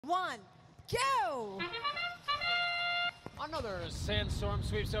1, go! Another sandstorm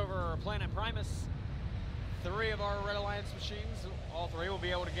sweeps over Planet Primus. 3 of our Red Alliance machines, all 3 will be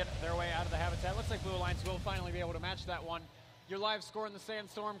able to get their way out of the habitat. Looks like Blue Alliance will finally be able to match that one. Your live score in the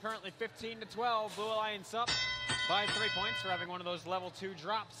sandstorm currently 15-12. Blue Alliance up by 3 points for having one of those level 2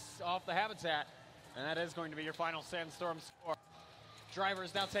 drops off the habitat. And that is going to be your final sandstorm score.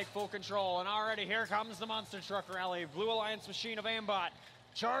 Drivers now take full control, and already here comes the monster truck rally. Blue Alliance machine of aimbot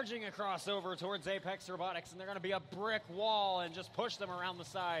charging across over towards Apex Robotics, and they're going to be a brick wall and just push them around the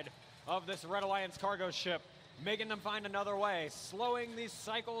side of this Red Alliance cargo ship, making them find another way, slowing these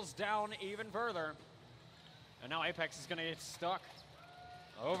cycles down even further. And now Apex is going to get stuck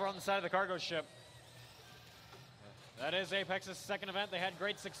over on the side of the cargo ship. That is Apex's second event. They had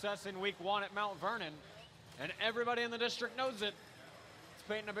great success in week 1 at Mount Vernon, and everybody in the district knows it. It's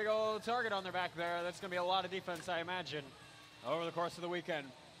painting a big old target on their back there. That's going to be a lot of defense, I imagine, over the course of the weekend.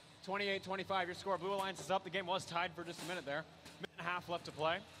 28-25, your score. Blue Alliance is up. The game was tied for just a minute there. Minute and a half left to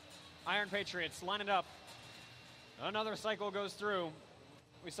play. Iron Patriots line it up. Another cycle goes through.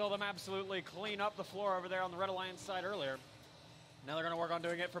 We saw them absolutely clean up the floor over there on the Red Alliance side earlier. Now they're going to work on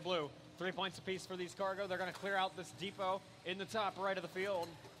doing it for Blue. 3 points apiece for these cargo. They're going to clear out this depot in the top right of the field.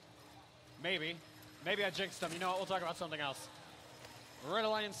 Maybe. Maybe I jinxed them. You know what? We'll talk about something else. Red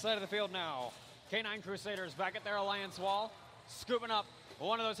Alliance side of the field now. K9 Crusaders back at their Alliance wall, scooping up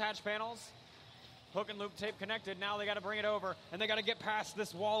one of those hatch panels. Hook and loop tape connected. Now they got to bring it over, and they got to get past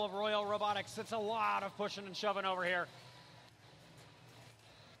this wall of Royal Robotics. It's a lot of pushing and shoving over here.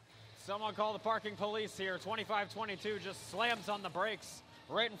 Someone call the parking police here. 25-22 just slams on the brakes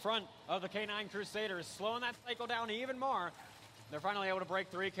right in front of the K9 Crusaders, slowing that cycle down even more. They're finally able to break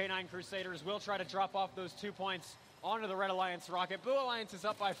 3. K9 Crusaders will try to drop off those 2 points onto the Red Alliance rocket. Blue Alliance is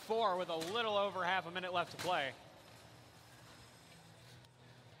up by 4 with a little over half a minute left to play.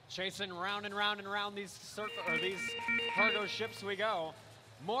 Chasing round and round and round these cargo ships we go.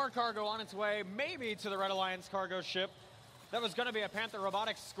 More cargo on its way, maybe to the Red Alliance cargo ship. That was going to be a Panther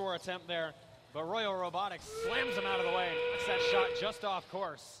Robotics score attempt there, but Royal Robotics slams them out of the way and knocks that shot just off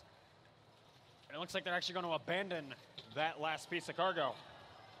course. And it looks like they're actually going to abandon that last piece of cargo.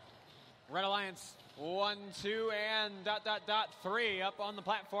 Red Alliance 1, 2, and ... 3 up on the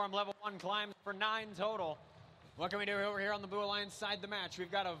platform. Level 1 climbs for 9 total. What can we do over here on the Blue Alliance side of the match?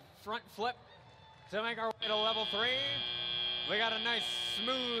 We've got a front flip to make our way to level 3. We got a nice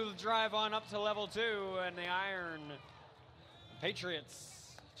smooth drive on up to level 2, and the Iron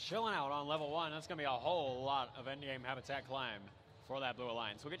Patriots chilling out on level 1. That's going to be a whole lot of endgame habitat climb for that Blue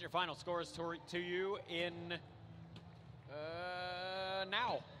Alliance. We'll get your final scores to you in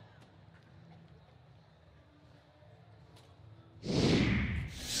now.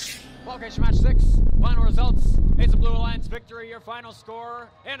 Qualification match 6. Final results. It's a Blue Alliance victory. Your final score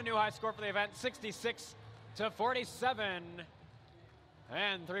and a new high score for the event, 66-47.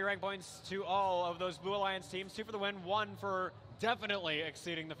 And 3 rank points to all of those Blue Alliance teams. 2 for the win, 1 for definitely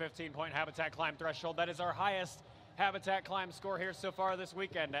exceeding the 15-point habitat climb threshold. That is our highest habitat climb score here so far this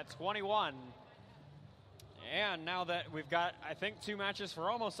weekend at 21. And now that we've got, I think, 2 matches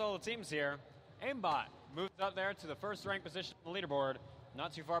for almost all the teams here, Aimbot moves up there to the first ranked position on the leaderboard.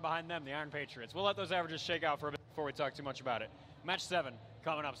 Not too far behind them, the Iron Patriots. We'll let those averages shake out for a bit before we talk too much about it. Match 7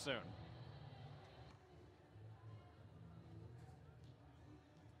 coming up soon.